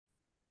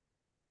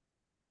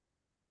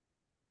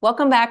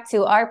Welcome back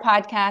to our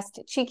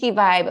podcast, Cheeky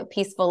Vibe,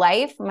 Peaceful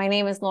Life. My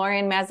name is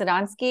Lauren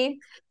Mazadonsky.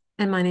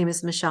 And my name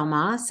is Michelle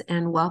Moss,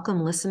 and welcome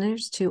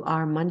listeners to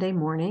our Monday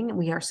morning.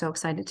 We are so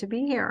excited to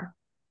be here.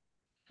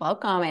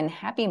 Welcome and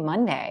happy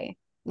Monday.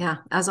 Yeah,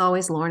 as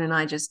always, Lauren and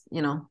I just,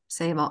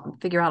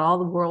 figure out all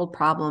the world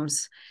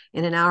problems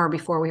in an hour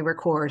before we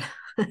record.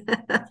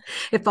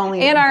 If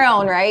only And our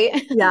own,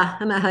 right? Yeah,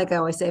 and like I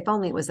always say, if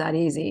only it was that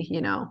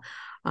easy,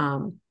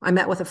 I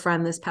met with a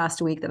friend this past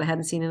week that I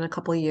hadn't seen in a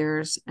couple of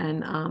years,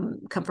 and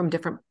come from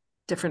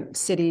different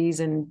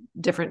cities and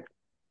different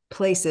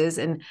places,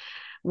 and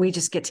we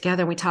just get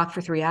together and we talk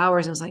for 3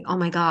 hours. And it was like, oh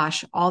my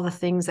gosh, all the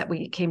things that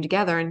we came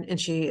together. And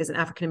she is an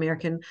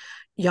African-American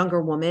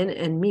younger woman,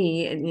 and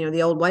me, and,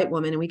 the old white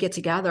woman. And we get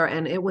together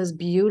and it was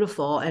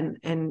beautiful. And,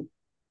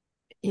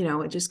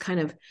 it just kind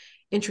of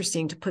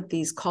interesting to put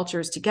these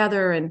cultures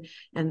together, and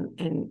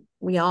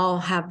we all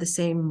have the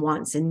same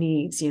wants and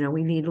needs.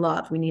 We need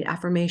love, we need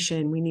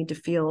affirmation, we need to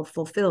feel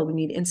fulfilled, we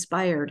need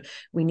inspired,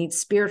 we need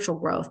spiritual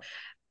growth.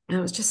 And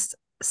it was just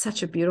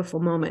such a beautiful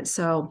moment.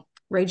 So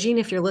Regine,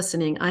 if you're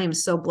listening, I am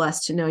so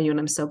blessed to know you, and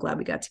I'm so glad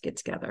we got to get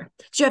together.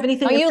 Do you have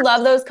anything? Oh, you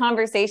love those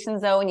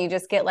conversations though, and you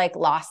just get like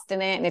lost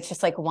in it, and it's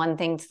just like one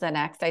thing to the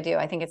next. I do.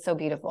 I think it's so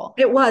beautiful.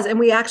 It was, and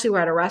we actually were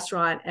at a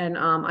restaurant, and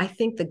I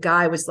think the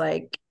guy was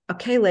like,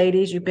 "Okay,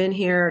 ladies, you've been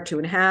here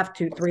 2.5,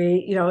 2,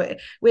 3."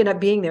 We ended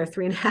up being there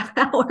 3.5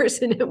 hours,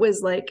 and it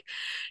was like,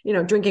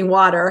 drinking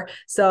water.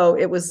 So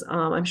it was.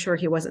 I'm sure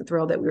he wasn't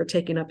thrilled that we were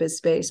taking up his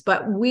space,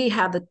 but we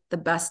had the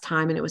best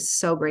time, and it was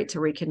so great to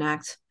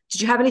reconnect. Did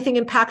you have anything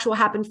impactful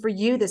happen for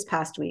you this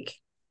past week?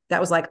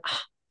 That was like,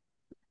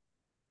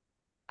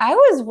 I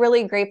was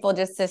really grateful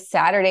just this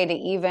Saturday to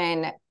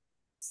even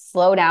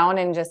slow down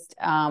and just,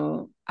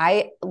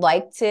 I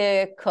like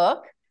to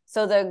cook.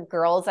 So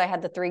I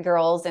had the 3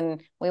 girls,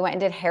 and we went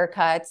and did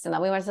haircuts, and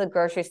then we went to the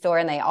grocery store,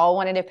 and they all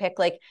wanted to pick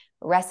like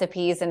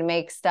recipes and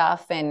make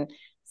stuff. And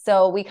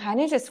so we kind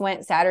of just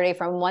went Saturday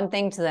from one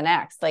thing to the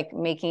next, like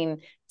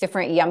making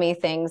different yummy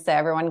things that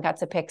everyone got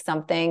to pick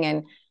something.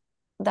 And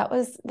that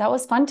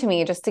was fun to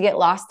me, just to get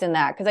lost in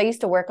that, because I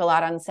used to work a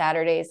lot on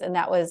Saturdays, and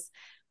that was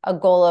a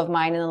goal of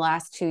mine in the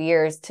last 2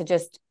 years, to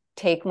just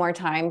take more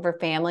time for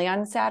family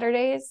on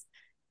Saturdays.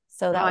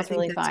 So that was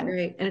really fun.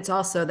 Great. And it's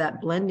also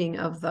that blending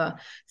of the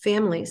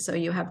family. So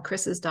you have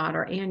Chris's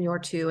daughter and your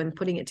 2, and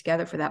putting it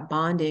together for that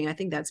bonding. I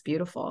think that's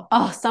beautiful.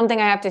 Oh, something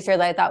I have to share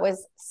that I thought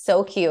was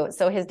so cute.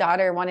 So his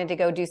daughter wanted to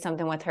go do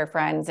something with her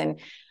friends,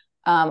 and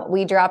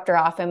we dropped her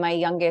off, and my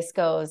youngest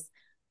goes,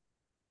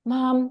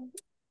 "Mom,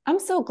 I'm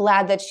so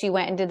glad that she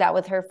went and did that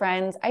with her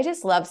friends. I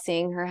just love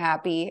seeing her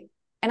happy."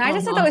 And I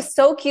just thought that was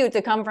so cute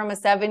to come from a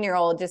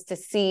 7-year-old, just to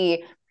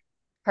see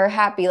her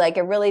happy. Like,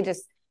 it really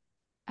just,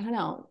 I don't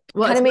know,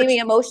 kind of made me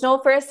emotional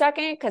for a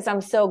second, because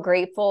I'm so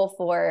grateful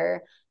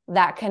for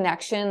that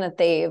connection that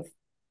they've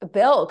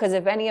built. Because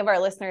if any of our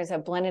listeners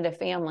have blended a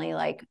family,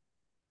 like,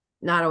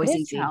 not always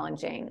easy.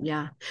 Challenging.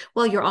 Yeah.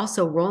 Well, you're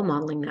also role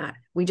modeling that.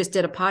 We just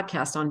did a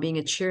podcast on being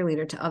a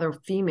cheerleader to other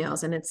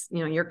females, and it's,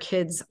 your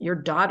kids, your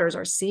daughters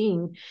are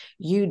seeing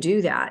you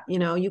do that.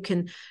 You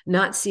can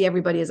not see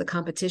everybody as a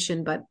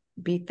competition, but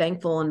be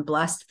thankful and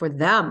blessed for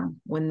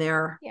them when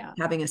they're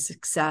having a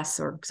success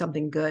or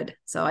something good.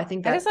 So I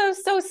think that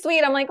was so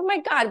sweet. I'm like, oh my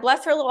God,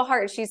 bless her little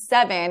heart. She's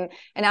 7,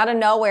 and out of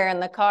nowhere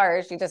in the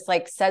car, she just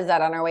like says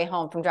that on her way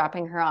home from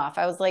dropping her off.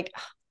 I was like,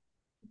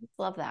 oh,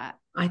 love that.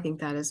 I think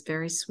that is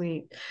very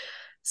sweet.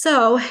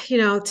 So,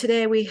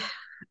 today we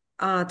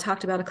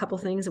talked about a couple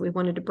things that we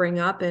wanted to bring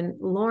up, and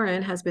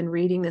Lauren has been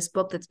reading this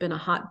book that's been a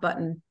hot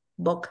button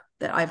book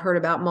that I've heard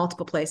about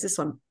multiple places.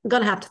 So I'm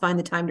going to have to find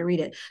the time to read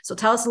it. So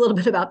tell us a little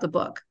bit about the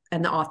book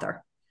and the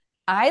author.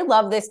 I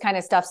love this kind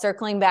of stuff,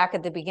 circling back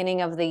at the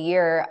beginning of the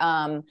year.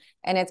 And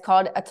it's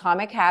called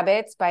Atomic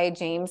Habits by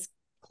James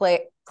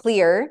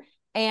Clear.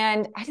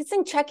 And I just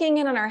think checking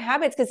in on our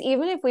habits, because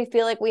even if we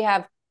feel like we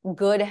have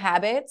good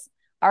habits,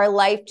 our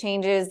life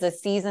changes, the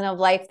season of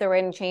life they're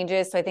in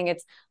changes. So I think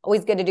it's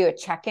always good to do a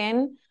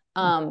check-in.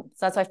 So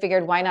that's why I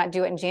figured, why not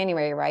do it in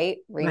January, right?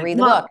 Reread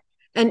the book.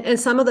 And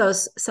some of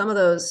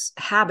those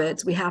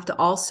habits, we have to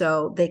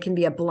also, they can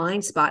be a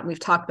blind spot. And we've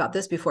talked about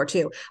this before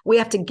too. We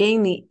have to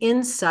gain the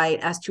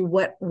insight as to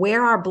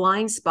where our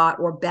blind spot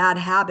or bad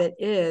habit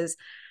is,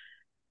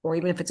 or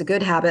even if it's a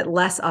good habit,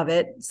 less of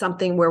it,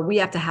 something where we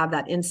have to have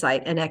that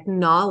insight and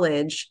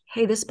acknowledge,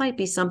 hey, this might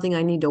be something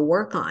I need to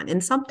work on.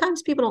 And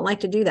sometimes people don't like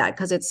to do that,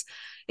 because it's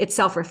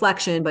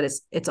self-reflection, but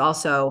it's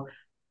also,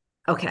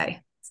 okay,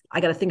 I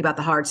got to think about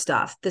the hard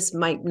stuff. This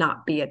might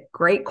not be a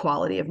great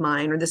quality of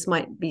mine, or this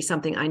might be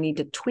something I need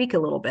to tweak a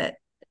little bit.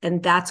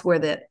 And that's where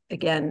the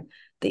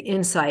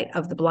insight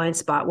of the blind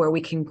spot, where we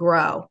can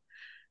grow.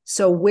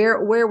 So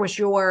where was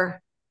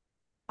your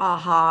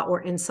aha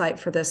or insight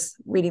for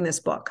reading this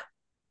book?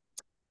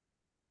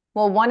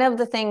 Well, one of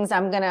the things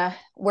I'm going to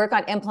work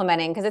on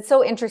implementing, because it's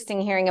so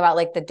interesting hearing about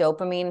like the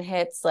dopamine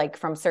hits, like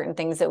from certain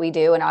things that we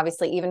do. And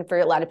obviously, even for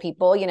a lot of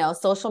people,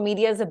 social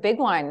media is a big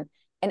one.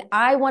 And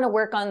I want to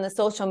work on the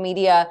social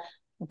media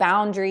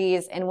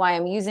boundaries and why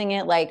I'm using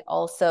it, like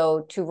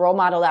also to role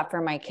model that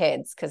for my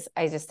kids. Cause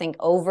I just think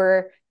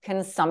over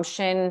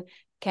consumption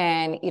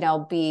can, you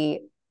know,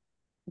 be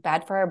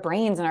bad for our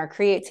brains and our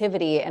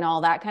creativity and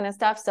all that kind of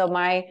stuff. So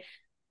my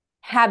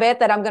habit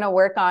that I'm going to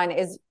work on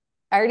is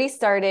I already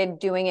started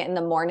doing it in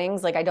the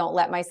mornings. Like I don't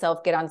let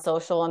myself get on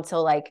social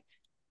until like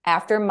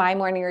after my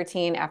morning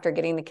routine, after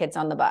getting the kids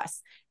on the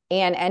bus,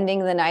 and ending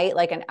the night,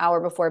 like an hour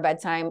before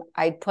bedtime,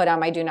 I put on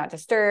my do not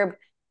disturb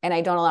and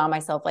I don't allow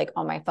myself like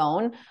on my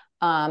phone,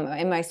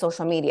 in my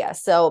social media.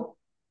 So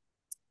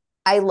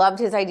I loved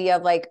his idea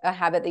of like a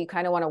habit that you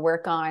kind of want to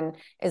work on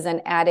is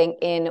then adding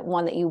in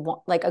one that you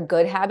want, like a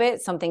good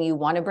habit, something you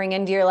want to bring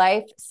into your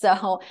life.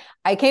 So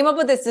I came up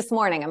with this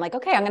morning. I'm like,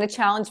 okay, I'm going to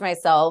challenge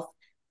myself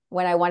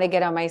when I want to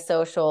get on my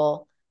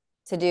social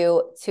to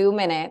do 2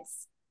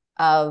 minutes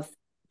of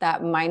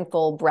that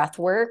mindful breath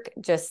work,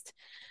 just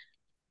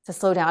to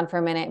slow down for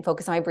a minute and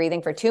focus on my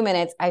breathing for 2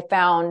 minutes. I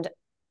found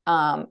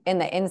in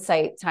the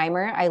Insight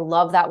timer, I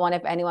love that one.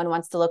 If anyone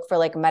wants to look for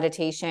like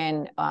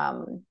meditation,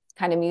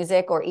 kind of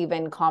music or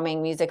even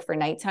calming music for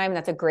nighttime,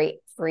 that's a great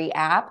free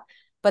app.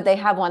 But they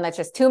have one that's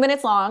just 2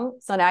 minutes long.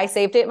 So now I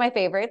saved it in my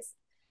favorites.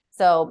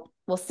 So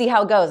we'll see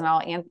how it goes,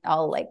 and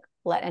I'll like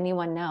let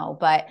anyone know.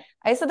 But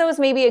I thought that was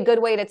maybe a good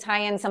way to tie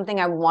in something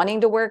I'm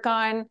wanting to work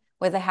on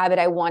with a habit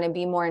I want to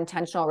be more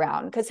intentional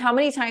around. Because how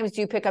many times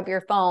do you pick up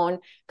your phone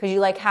because you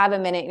like have a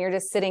minute and you're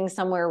just sitting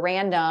somewhere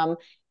random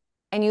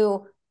and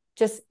you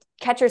just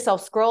catch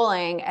yourself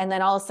scrolling, and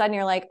then all of a sudden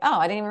you're like, oh,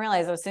 I didn't even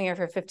realize I was sitting here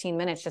for 15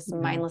 minutes just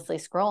mindlessly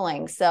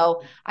scrolling.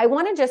 So I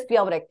want to just be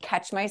able to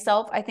catch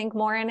myself, I think,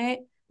 more in it.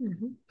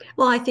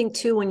 Well, I think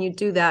too, when you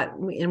do that,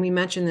 and we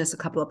mentioned this a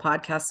couple of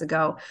podcasts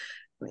ago,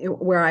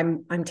 where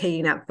I'm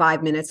taking that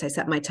 5 minutes, I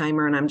set my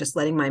timer and I'm just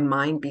letting my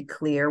mind be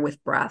clear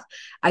with breath.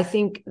 I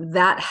think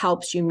that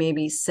helps you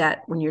maybe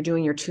set when you're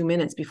doing your 2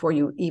 minutes before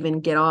you even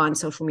get on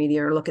social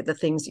media or look at the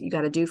things that you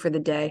got to do for the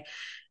day.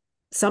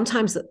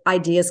 Sometimes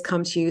ideas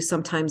come to you.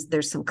 Sometimes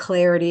there's some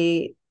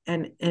clarity,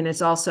 and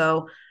it's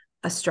also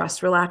a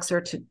stress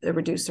relaxer, to a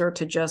reducer,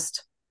 to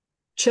just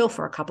chill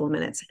for a couple of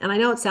minutes. And I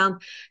know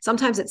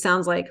sometimes it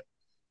sounds like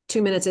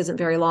 2 minutes isn't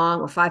very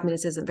long, or 5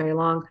 minutes isn't very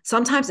long.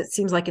 Sometimes it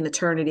seems like an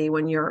eternity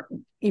when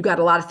you've got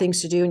a lot of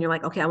things to do and you're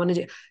like, okay,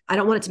 I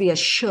don't want it to be a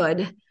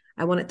should.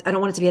 I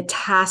don't want it to be a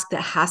task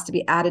that has to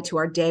be added to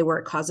our day where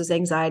it causes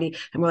anxiety.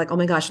 And we're like, oh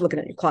my gosh, looking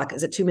at your clock.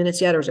 Is it 2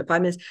 minutes yet? Or is it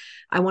 5 minutes?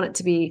 I want it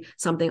to be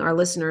something our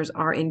listeners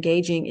are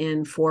engaging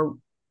in for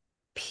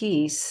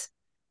peace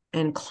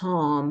and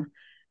calm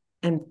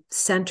and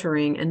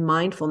centering and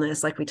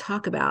mindfulness, like we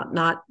talk about,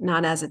 not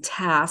as a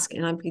task.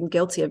 And I'm being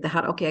guilty of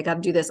that. Okay, I got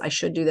to do this. I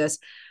should do this.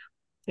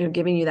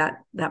 Giving you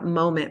that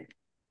moment,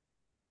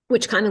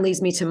 which kind of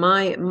leads me to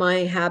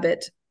my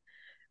habit.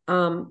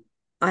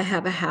 I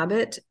have a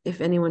habit, if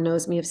anyone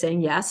knows me, of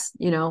saying yes,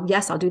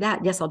 yes, I'll do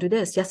that. Yes, I'll do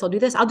this. Yes, I'll do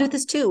this. I'll do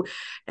this too.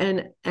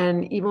 And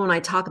even when I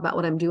talk about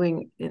what I'm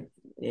doing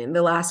in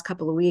the last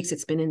couple of weeks,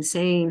 it's been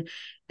insane.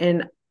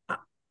 And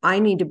I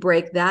need to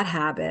break that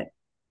habit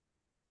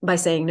by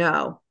saying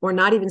no, or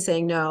not even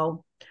saying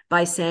no,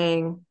 by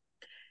saying,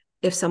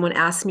 if someone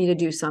asks me to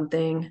do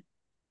something,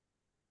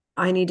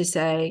 I need to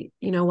say,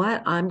 you know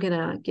what, I'm going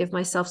to give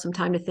myself some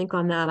time to think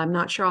on that. I'm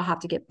not sure, I'll have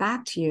to get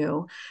back to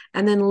you.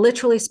 And then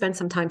literally spend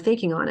some time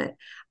thinking on it.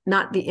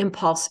 Not the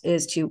impulse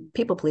is to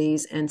people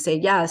please and say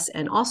yes.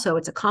 And also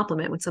it's a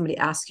compliment when somebody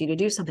asks you to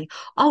do something.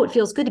 Oh, it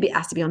feels good to be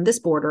asked to be on this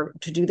board or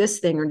to do this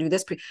thing or do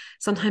this.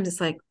 Sometimes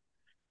it's like,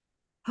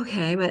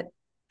 okay, but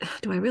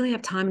do I really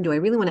have time? Do I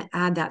really want to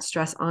add that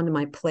stress onto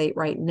my plate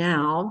right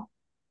now,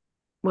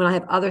 when I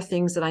have other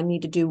things that I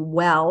need to do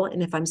well?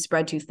 And if I'm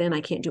spread too thin, I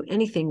can't do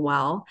anything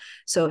well.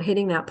 So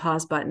hitting that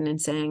pause button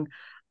and saying,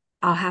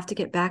 I'll have to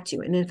get back to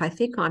you. And if I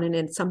think on it and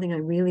it's something I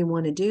really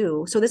want to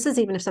do. So this is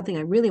even if something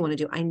I really want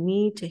to do, I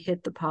need to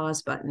hit the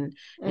pause button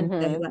and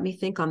say, let me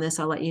think on this.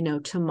 I'll let you know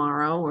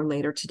tomorrow or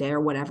later today or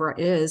whatever it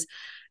is.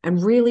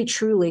 And really,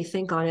 truly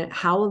think on it.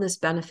 How will this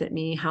benefit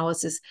me? How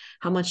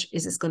much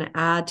is this going to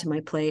add to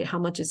my plate? How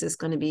much is this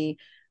going to be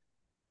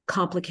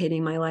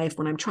complicating my life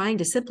when I'm trying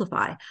to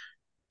simplify?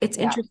 It's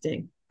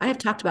interesting. I have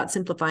talked about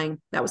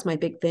simplifying. That was my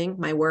big thing,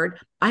 my word.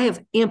 I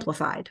have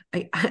amplified.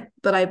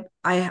 But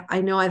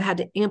I know I've had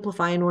to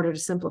amplify in order to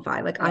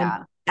simplify. Like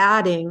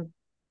I'm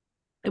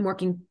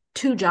working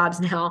 2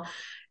 jobs now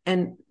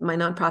and my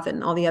nonprofit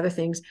and all the other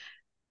things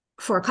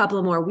for a couple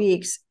of more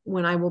weeks,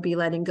 when I will be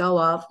letting go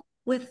of,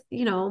 with,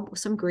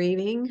 some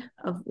grieving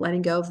of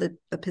letting go of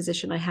the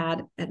position I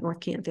had at North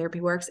Canton Therapy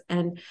Works,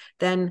 and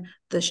then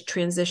the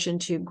transition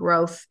to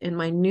growth in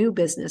my new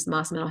business,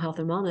 Moss Mental Health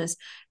and Wellness.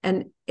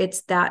 And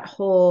it's that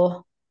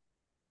whole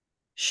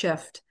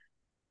shift.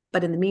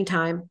 But in the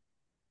meantime,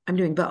 I'm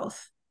doing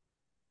both,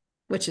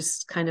 which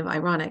is kind of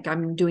ironic.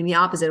 I'm doing the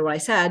opposite of what I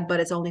said, but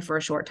it's only for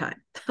a short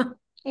time.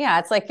 Yeah.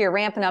 It's like you're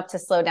ramping up to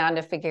slow down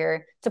to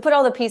put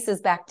all the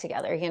pieces back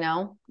together,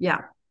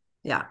 Yeah.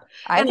 Yeah.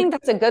 I think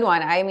that's a good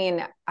one. I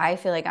mean, I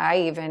feel like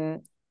I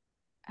even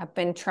have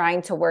been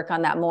trying to work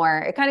on that more.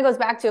 It kind of goes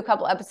back to a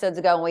couple episodes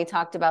ago when we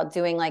talked about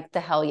doing like the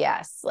hell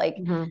yes. Like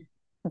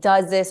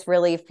does this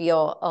really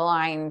feel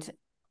aligned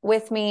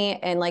with me?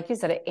 And like you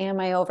said, am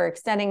I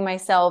overextending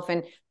myself?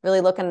 And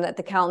really looking at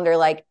the calendar,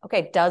 like,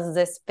 okay, does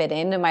this fit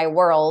into my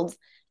world?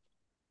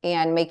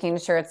 And making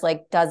sure it's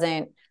like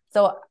doesn't.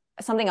 So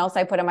something else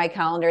I put in my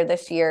calendar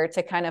this year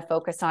to kind of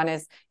focus on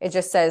is it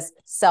just says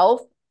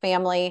self,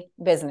 family,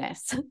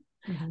 business.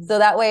 Mm-hmm. So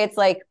that way it's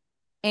like,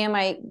 am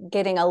I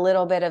getting a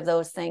little bit of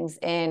those things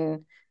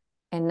in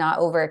and not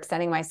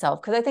overextending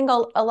myself? Because I think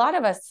a lot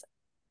of us,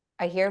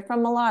 I hear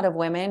from a lot of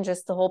women,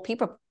 just the whole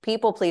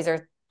people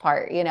pleaser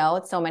part, you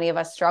know, so many of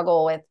us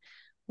struggle with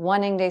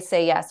wanting to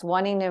say yes,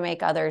 wanting to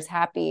make others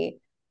happy.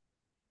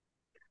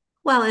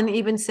 Well, and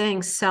even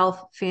saying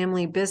self,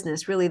 family,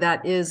 business, really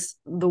that is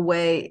the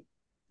way,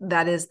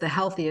 that is the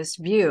healthiest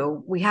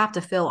view. We have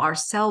to fill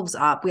ourselves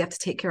up. We have to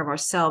take care of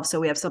ourselves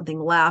so we have something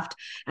left.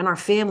 And our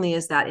family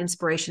is that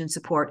inspiration and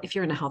support. If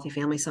you're in a healthy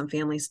family, some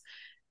families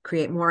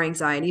create more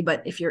anxiety,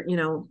 but if you're, you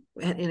know,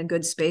 in a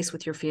good space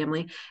with your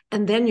family,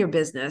 and then your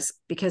business,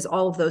 because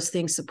all of those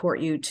things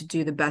support you to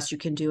do the best you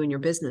can do in your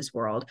business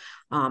world,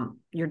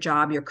 your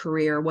job, your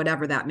career,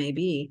 whatever that may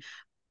be.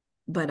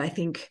 But I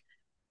think,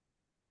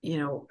 you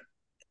know,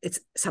 it's,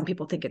 some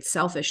people think it's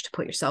selfish to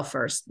put yourself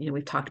first. You know,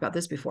 we've talked about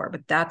this before,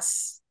 but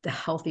that's the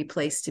healthy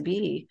place to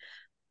be.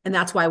 And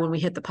that's why when we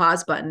hit the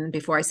pause button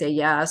before I say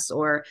yes,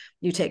 or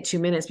you take 2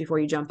 minutes before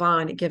you jump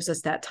on, it gives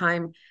us that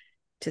time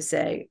to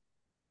say,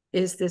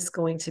 is this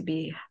going to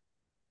be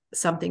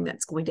something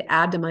that's going to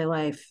add to my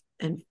life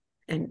and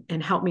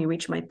help me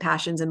reach my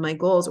passions and my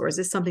goals? Or is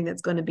this something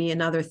that's going to be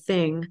another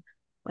thing,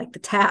 like the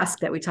task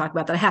that we talk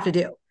about that I have to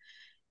do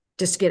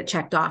just to get it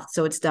checked off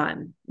so it's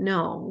done?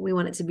 No, we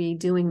want it to be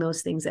doing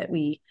those things that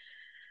we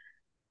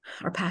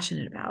are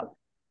passionate about.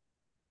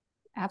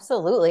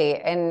 Absolutely.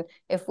 And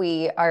if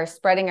we are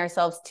spreading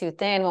ourselves too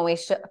thin when we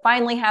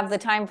finally have the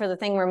time for the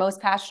thing we're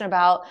most passionate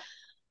about,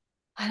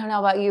 I don't know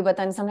about you, but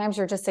then sometimes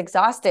you're just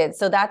exhausted.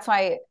 So that's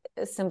why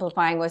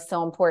simplifying was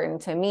so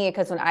important to me.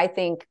 Because when I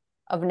think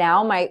of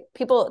now, my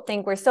people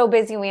think we're so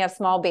busy when we have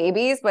small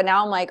babies, but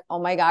now I'm like, oh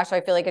my gosh,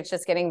 I feel like it's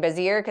just getting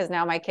busier because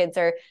now my kids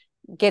are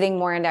getting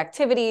more into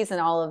activities and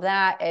all of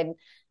that. And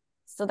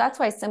so that's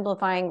why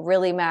simplifying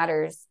really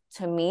matters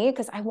to me,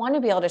 because I want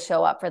to be able to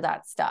show up for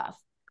that stuff.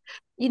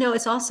 You know,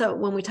 it's also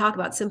when we talk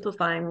about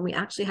simplifying, when we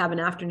actually have an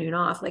afternoon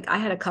off, like I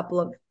had a couple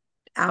of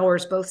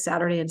hours both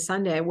Saturday and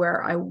Sunday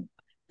where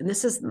and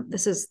this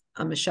is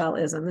a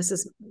Michelle-ism, this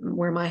is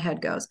where my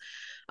head goes.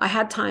 I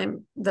had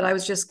time that I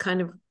was just kind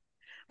of,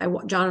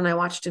 John and I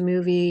watched a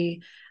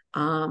movie,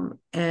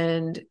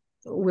 and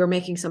we're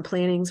making some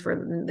plannings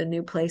for the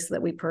new place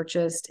that we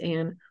purchased,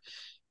 and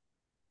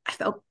I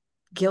felt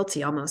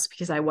guilty almost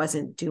because I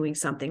wasn't doing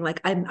something.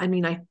 Like I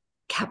mean, I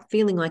kept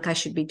feeling like I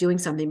should be doing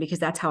something because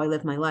that's how I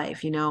live my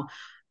life. You know,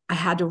 I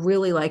had to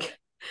really like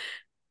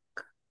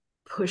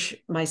push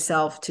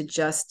myself to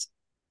just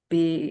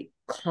be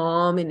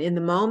calm and in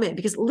the moment,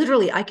 because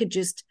literally I could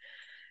just,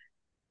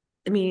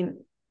 I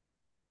mean,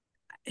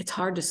 it's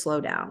hard to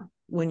slow down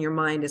when your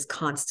mind is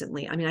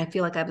constantly, I mean, I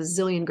feel like I have a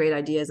zillion great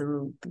ideas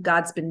and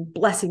God's been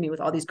blessing me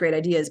with all these great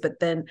ideas, but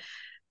then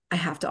I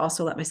have to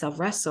also let myself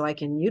rest so I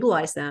can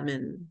utilize them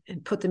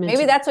and put them into.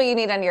 Maybe that's what you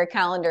need on your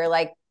calendar,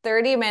 like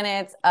 30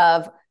 minutes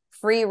of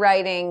free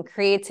writing,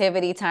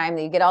 creativity time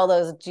that you get all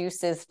those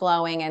juices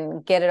flowing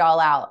and get it all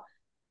out.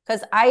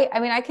 Because I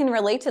mean, I can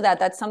relate to that.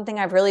 That's something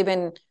I've really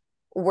been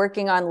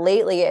working on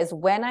lately is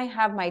when I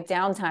have my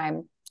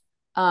downtime.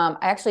 I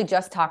actually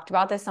just talked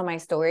about this on my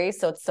stories,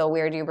 so it's so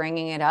weird you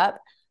bringing it up.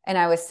 And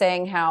I was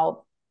saying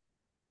how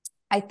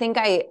I think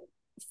I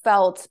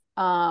felt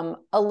a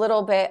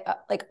little bit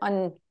like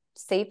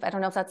unsafe. I don't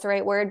know if that's the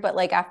right word, but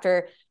like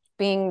after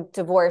being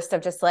divorced,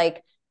 of just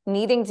like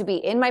needing to be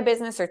in my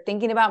business or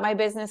thinking about my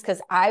business,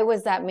 because I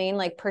was that main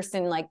like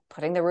person like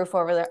putting the roof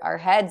over our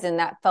heads, and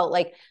that felt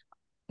like,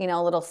 you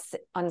know, a little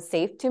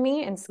unsafe to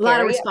me and scary. A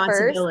lot of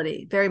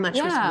responsibility, very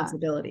much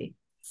responsibility.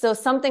 So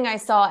something I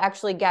saw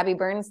actually Gabby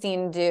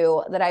Bernstein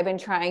do that I've been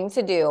trying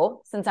to do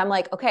since I'm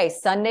like, okay,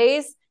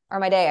 Sundays are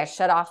my day. I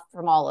shut off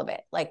from all of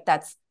it. Like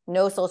that's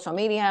no social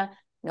media,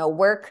 no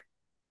work.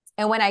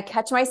 And when I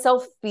catch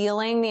myself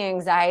feeling the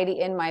anxiety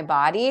in my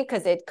body,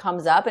 because it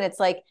comes up and it's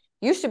like,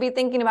 you should be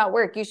thinking about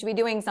work. You should be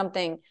doing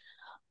something.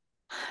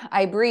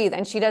 I breathe.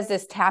 And she does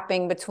this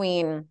tapping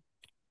between,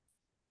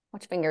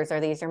 which fingers are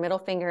these? Your middle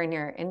finger and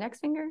your index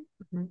finger?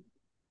 Mm-hmm.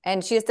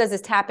 And she just does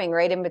this tapping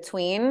right in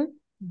between.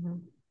 Mm-hmm.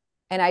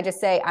 And I just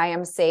say, I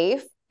am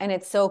safe. And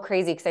it's so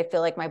crazy because I feel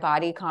like my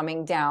body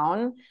calming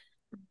down.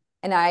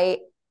 And I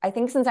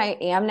think since I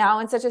am now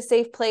in such a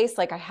safe place,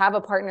 like I have a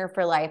partner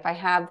for life, I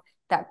have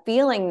that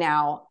feeling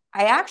now.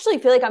 I actually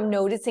feel like I'm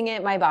noticing it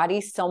in my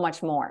body so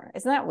much more.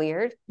 Isn't that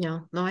weird?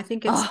 No, I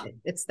think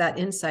it's that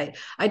insight.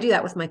 I do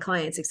that with my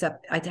clients,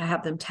 except I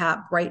have them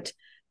tap right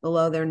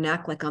below their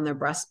neck, like on their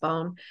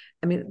breastbone.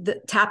 I mean,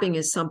 the tapping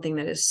is something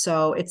that is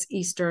it's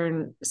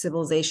Eastern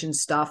civilization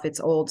stuff.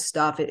 It's old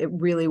stuff. It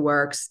really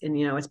works. And,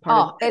 you know, it's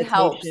part of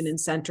meditation and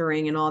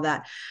centering and all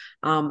that.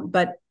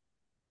 But,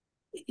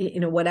 you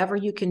know, whatever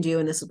you can do,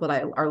 and this is what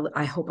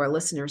I hope our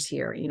listeners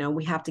hear, you know,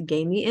 we have to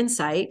gain the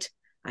insight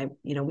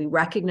We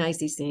recognize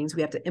these things.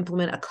 We have to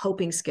implement a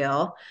coping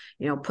skill,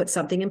 put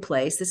something in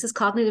place. This is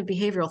cognitive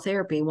behavioral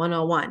therapy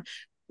 101.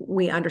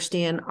 We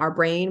understand our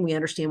brain. We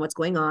understand what's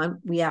going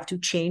on. We have to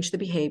change the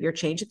behavior,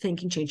 change the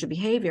thinking, change the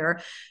behavior.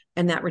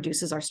 And that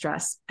reduces our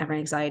stress, our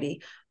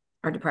anxiety,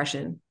 our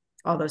depression,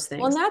 all those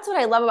things. Well, and that's what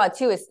I love about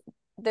too, is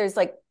there's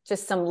like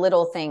just some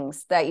little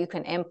things that you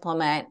can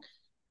implement.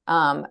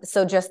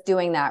 So just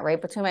doing that,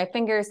 right? Between my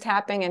fingers,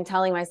 tapping and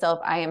telling myself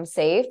I am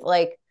safe.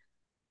 Like,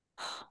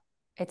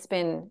 it's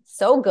been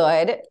so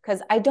good,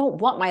 because I don't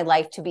want my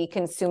life to be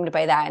consumed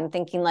by that and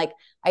thinking like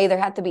I either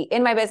have to be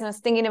in my business,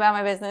 thinking about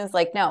my business.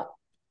 Like, no,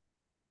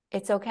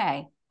 it's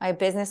okay. My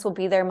business will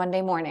be there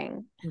Monday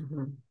morning.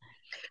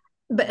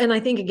 Mm-hmm. And I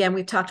think, again,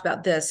 we've talked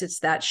about this. It's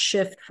that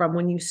shift from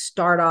when you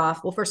start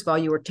off. Well, first of all,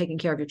 you were taking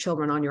care of your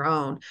children on your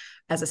own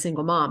as a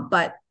single mom,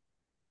 but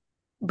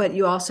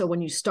you also,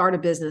 when you start a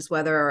business,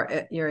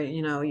 whether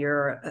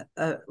you're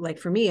like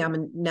for me,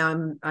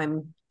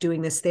 I'm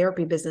doing this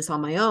therapy business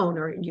on my own,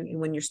 or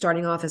when you're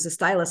starting off as a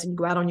stylist and you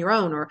go out on your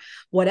own, or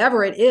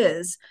whatever it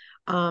is,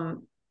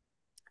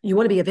 you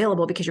want to be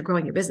available because you're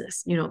growing your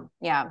business,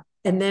 Yeah.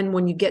 And then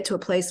when you get to a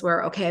place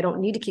where, okay, I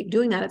don't need to keep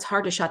doing that, it's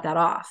hard to shut that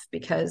off,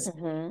 because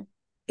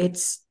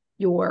it's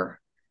your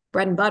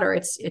bread and butter.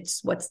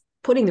 It's what's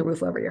putting the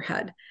roof over your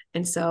head.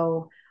 And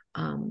so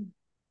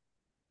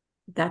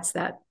that's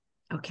that.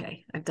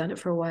 Okay, I've done it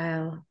for a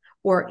while.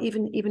 Or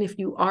even if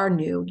you are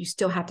new, you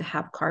still have to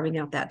have carving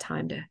out that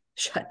time to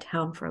shut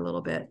down for a little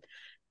bit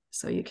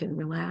so you can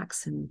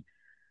relax. And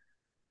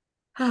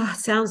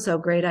sounds so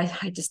great.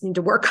 I just need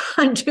to work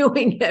on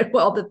doing it.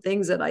 Well, the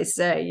things that I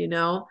say,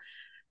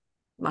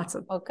 lots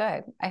of. Oh,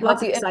 good. I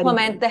hope you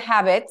implement the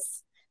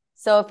habits.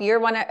 So if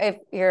you're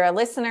a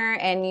listener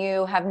and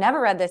you have never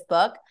read this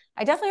book,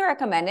 I definitely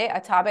recommend it.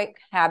 Atomic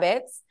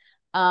Habits.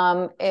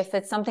 If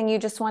it's something you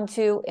just want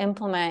to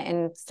implement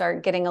and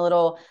start getting a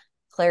little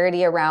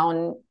clarity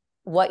around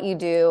what you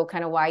do,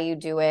 kind of why you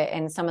do it,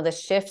 and some of the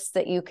shifts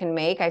that you can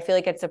make, I feel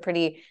like it's a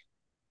pretty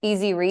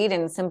easy read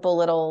and simple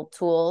little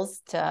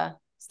tools to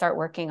start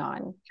working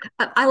on.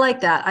 I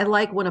like that. I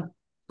like when a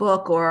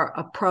book or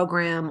a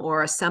program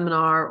or a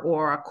seminar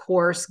or a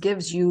course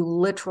gives you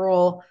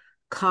literal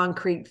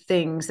concrete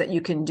things that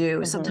you can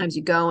do. Sometimes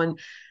you go, and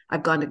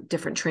I've gone to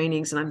different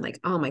trainings and I'm like,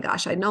 oh my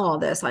gosh, I know all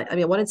this. I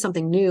mean, I wanted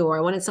something new, or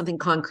I wanted something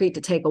concrete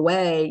to take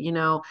away,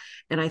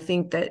 and I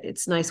think that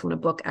it's nice when a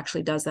book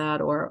actually does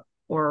that, or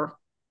we're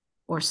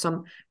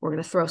going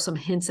to throw some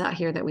hints out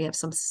here that we have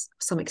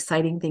some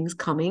exciting things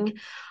coming,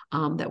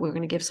 that we're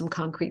going to give some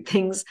concrete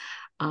things.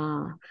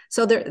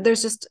 So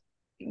there's just,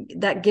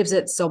 that gives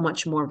it so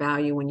much more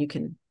value when you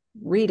can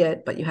read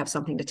it, but you have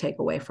something to take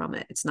away from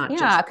it. It's not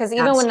just because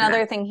even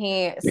another thing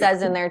he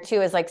says in there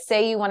too is like,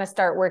 say you want to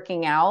start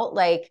working out,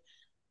 like,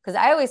 because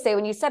I always say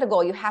when you set a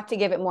goal, you have to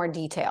give it more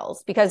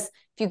details, because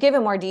if you give it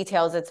more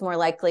details, it's more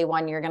likely,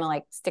 one, you're going to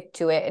like stick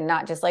to it and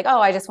not just like,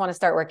 oh, I just want to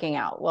start working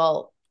out.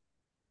 Well,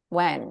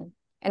 when?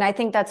 And I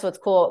think that's what's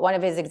cool. One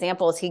of his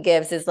examples he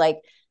gives is like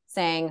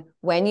saying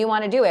when you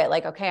want to do it,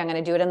 like, okay, I'm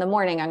going to do it in the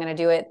morning. I'm going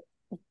to do it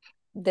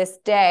this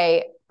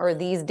day or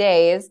these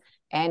days.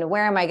 And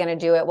where am I going to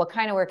do it? What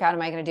kind of workout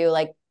am I going to do?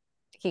 Like,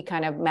 he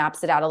kind of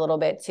maps it out a little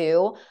bit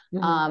too.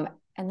 And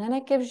then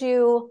it gives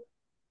you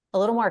a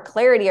little more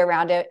clarity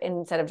around it,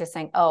 instead of just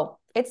saying, oh,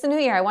 it's the new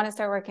year, I want to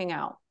start working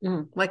out.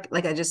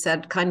 Like I just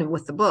said, kind of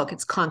with the book,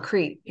 it's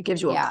concrete. It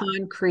gives you a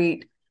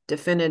concrete,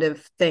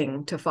 definitive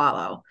thing to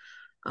follow.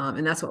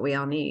 And that's what we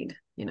all need.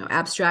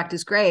 Abstract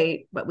is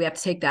great, but we have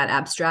to take that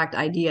abstract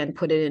idea and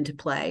put it into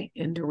play,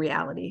 into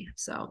reality.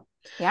 So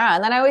yeah.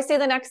 And then I always say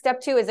the next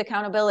step too is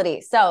accountability.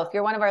 So if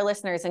you're one of our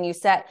listeners and you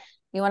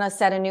want to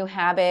set a new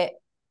habit,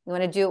 you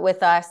want to do it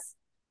with us,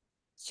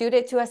 shoot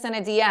it to us in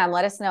a DM.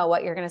 Let us know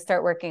what you're going to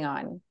start working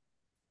on.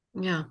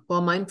 Yeah.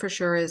 Well, mine for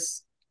sure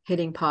is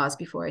hitting pause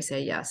before I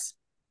say yes.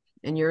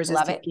 And yours is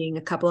taking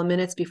a couple of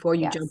minutes before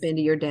you jump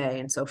into your day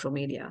and social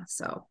media.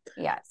 So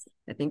yes,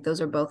 I think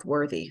those are both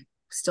worthy.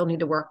 Still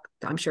need to work.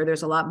 I'm sure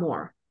there's a lot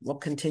more. We'll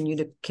continue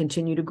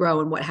to grow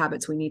in what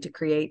habits we need to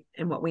create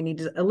and what we need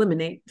to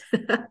eliminate.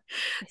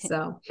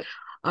 So,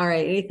 all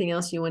right. Anything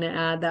else you want to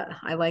add? That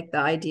I like the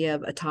idea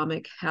of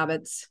atomic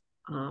habits.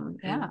 And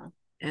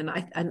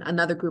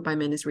another group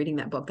I'm in is reading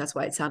that book. That's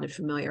why it sounded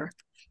familiar.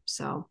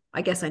 So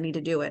I guess I need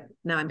to do it.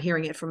 Now I'm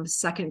hearing it from a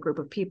second group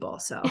of people.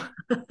 So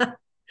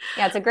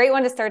yeah, it's a great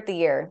one to start the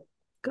year.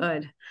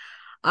 Good.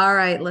 All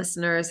right,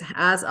 listeners,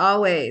 as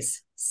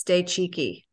always, stay cheeky.